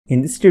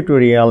In this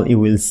tutorial, you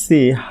will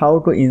see how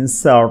to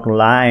insert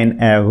line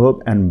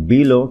above and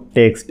below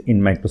text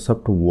in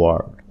Microsoft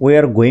Word. We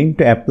are going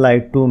to apply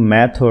two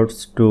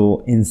methods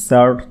to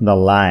insert the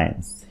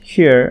lines.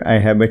 Here I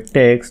have a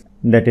text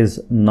that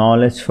is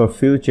knowledge for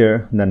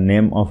future, the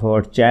name of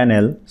our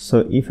channel.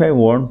 So if I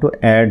want to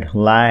add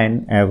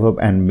line above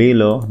and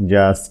below,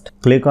 just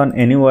click on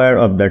anywhere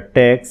of the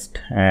text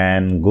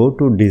and go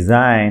to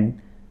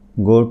design,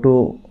 go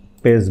to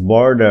page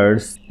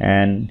borders,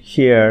 and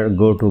here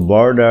go to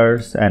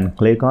borders and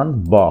click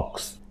on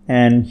box,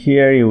 and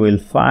here you will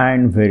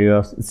find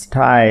various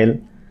style.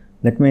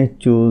 Let me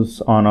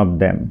choose one of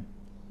them.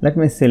 Let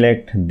me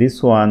select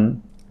this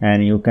one,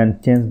 and you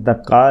can change the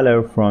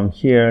color from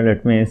here.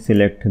 Let me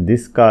select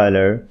this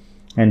color,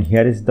 and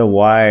here is the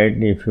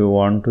white. If you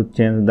want to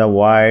change the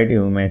white,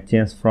 you may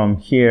change from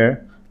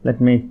here.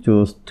 Let me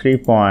choose 3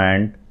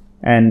 point,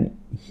 and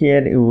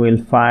here you will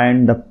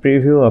find the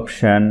preview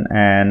option,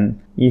 and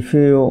if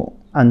you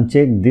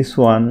uncheck this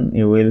one,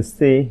 you will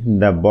see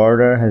the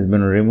border has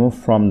been removed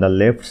from the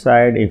left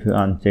side. If you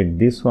uncheck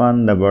this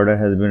one, the border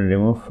has been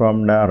removed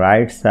from the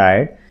right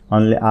side.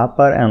 Only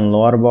upper and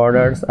lower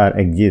borders are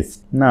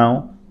exist.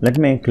 Now let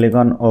me click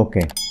on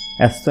OK.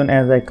 As soon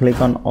as I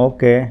click on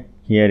OK,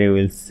 here you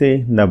will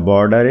see the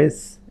border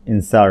is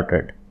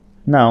inserted.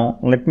 Now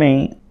let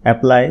me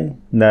apply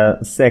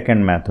the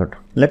second method.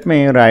 Let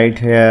me write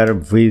here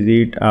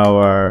visit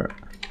our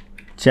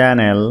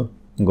channel,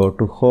 go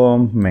to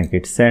home, make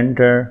it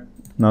center.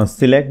 Now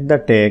select the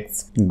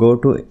text, go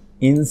to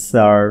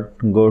insert,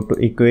 go to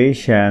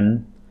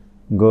equation,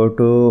 go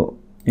to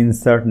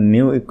insert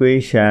new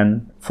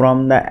equation.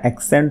 From the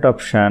accent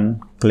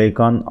option, click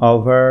on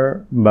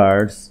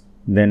overbars,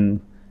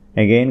 then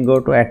again go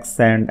to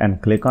accent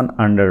and click on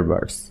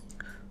underbars,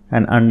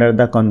 and under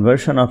the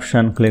conversion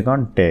option click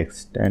on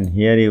text, and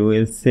here you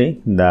will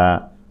see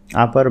the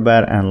upper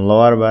bar and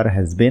lower bar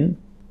has been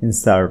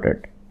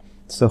inserted.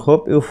 So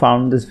hope you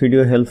found this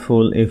video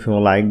helpful. If you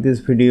like this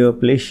video,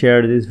 please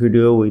share this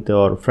video with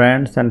your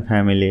friends and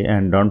family,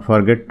 and don't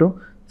forget to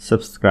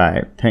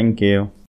subscribe. Thank you.